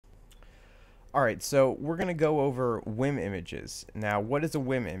Alright, so we're going to go over WIM images. Now, what is a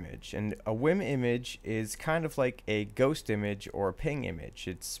WIM image? And a WIM image is kind of like a ghost image or a ping image.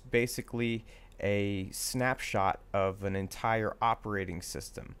 It's basically a snapshot of an entire operating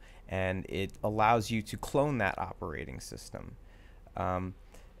system, and it allows you to clone that operating system. Um,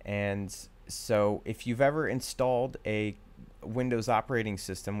 and so if you've ever installed a Windows operating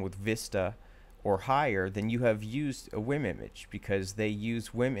system with Vista or higher, then you have used a WIM image, because they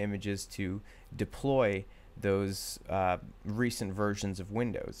use WIM images to deploy those recent versions of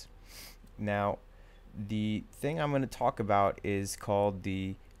Windows. Now, the thing I'm going to talk about is called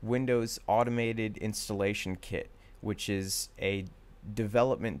the Windows Automated Installation Kit, which is a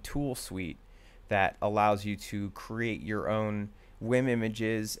development tool suite that allows you to create your own WIM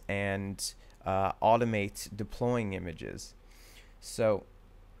images and automate deploying images. So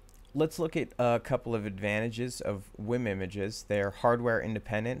let's look at a couple of advantages of WIM images. They're hardware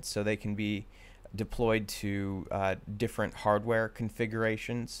independent, so they can be deployed to different hardware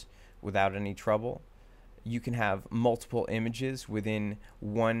configurations without any trouble. You can have multiple images within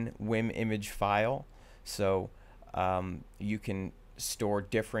one WIM image file, so you can store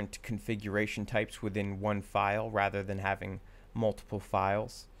different configuration types within one file rather than having multiple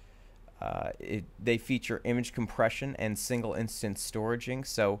files. They feature image compression and single instance storaging.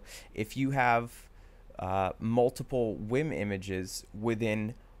 So if you have multiple WIM images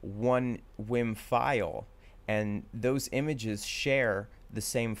within one WIM file, and those images share the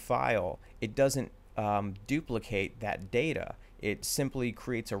same file, it doesn't duplicate that data. It simply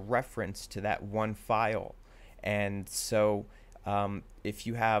creates a reference to that one file. And so if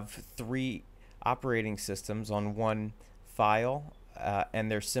you have 3 operating systems on one file, and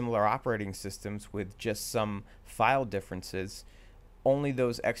they're similar operating systems with just some file differences, only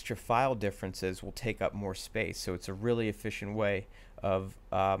those extra file differences will take up more space. So it's a really efficient way of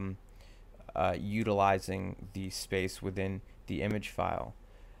utilizing the space within the image file.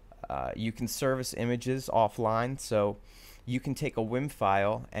 You can service images offline, so you can take a WIM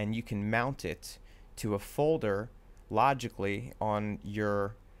file and you can mount it to a folder logically on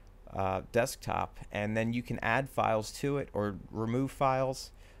your desktop, and then you can add files to it or remove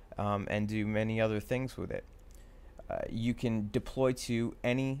files and do many other things with it. You can deploy to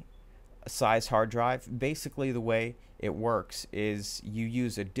any size hard drive. Basically, the way it works is you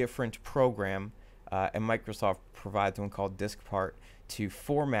use a different program, and Microsoft provides one called DiskPart, to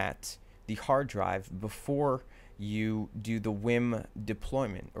format the hard drive before you do the WIM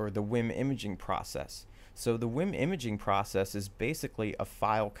deployment or the WIM imaging process. So the WIM imaging process is basically a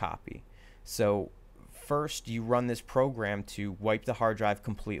file copy. So first you run this program to wipe the hard drive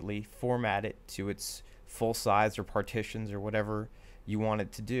completely, format it to its full size or partitions or whatever you want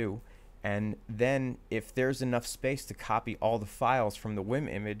it to do, and then if there's enough space to copy all the files from the WIM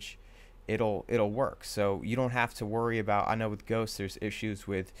image, it'll work. So you don't have to worry about, I know with Ghost there's issues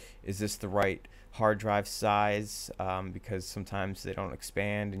with, is this the right hard drive size, because sometimes they don't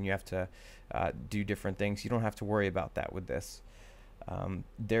expand and you have to do different things. You don't have to worry about that with this.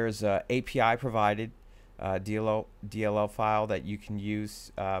 There's a API provided DLL file that you can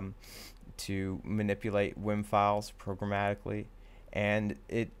use to manipulate WIM files programmatically, and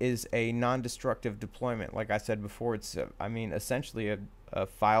it is a non-destructive deployment. Like I said before, it's essentially a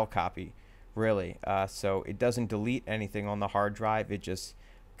file copy, really. So it doesn't delete anything on the hard drive, it just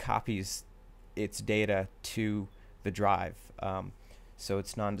copies its data to the drive. So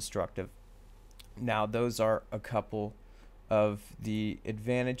it's non-destructive. Now, those are a couple of the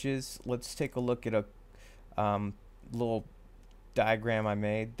advantages. Let's take a look at a little diagram I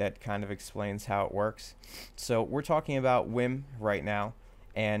made that kind of explains how it works. So we're talking about WIM right now,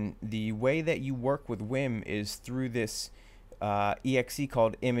 and the way that you work with WIM is through this exe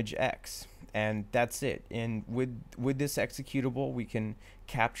called ImageX, and that's it. And with this executable, we can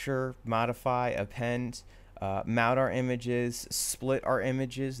capture, modify, append, mount our images, split our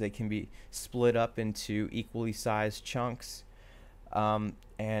images. They can be split up into equally sized chunks.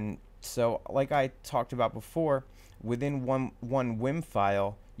 And so, like I talked about before, within one WIM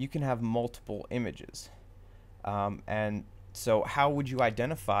file, you can have multiple images. And so how would you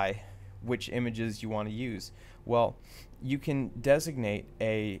identify which images you want to use? Well, you can designate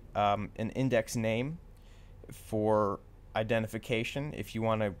an index name for identification if you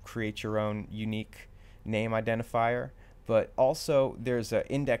want to create your own unique name identifier, but also there's an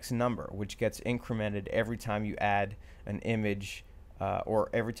index number which gets incremented every time you add an image or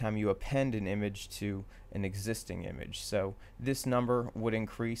every time you append an image to an existing image. So this number would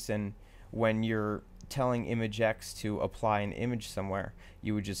increase, and when you're telling ImageX to apply an image somewhere,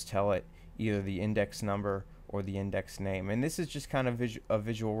 you would just tell it either the index number or the index name. And this is just kind of a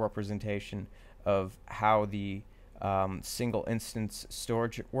visual representation of how the single instance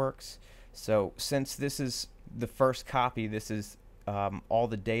storage works. So since this is the first copy, this is all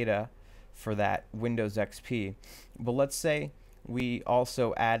the data for that Windows XP. But let's say we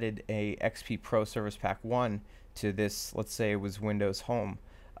also added a XP Pro Service Pack 1 to this. Let's say it was Windows Home.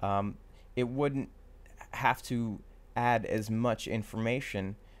 It wouldn't have to add as much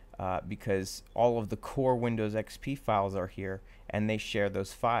information because all of the core Windows XP files are here and they share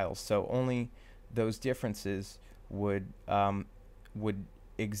those files. So only those differences would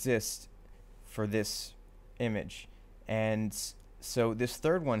exist for this image. And so this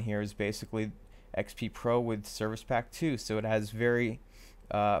third one here is basically XP Pro with Service Pack 2. So it has very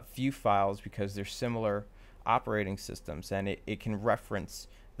few files because they're similar operating systems, and it can reference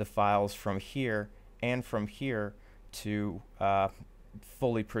the files from here and from here to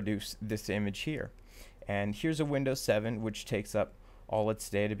fully produce this image here. And here's a Windows 7 which takes up all its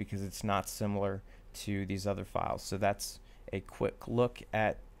data because it's not similar to these other files. So that's a quick look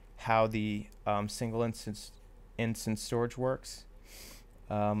at how the single instance storage works.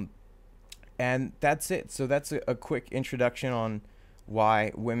 And that's it. So that's a quick introduction on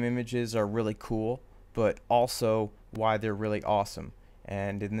why WIM images are really cool, but also why they're really awesome.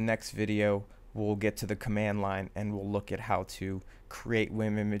 And in the next video we'll get to the command line and we'll look at how to create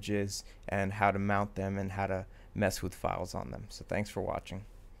WIM images and how to mount them and how to mess with files on them. So thanks for watching.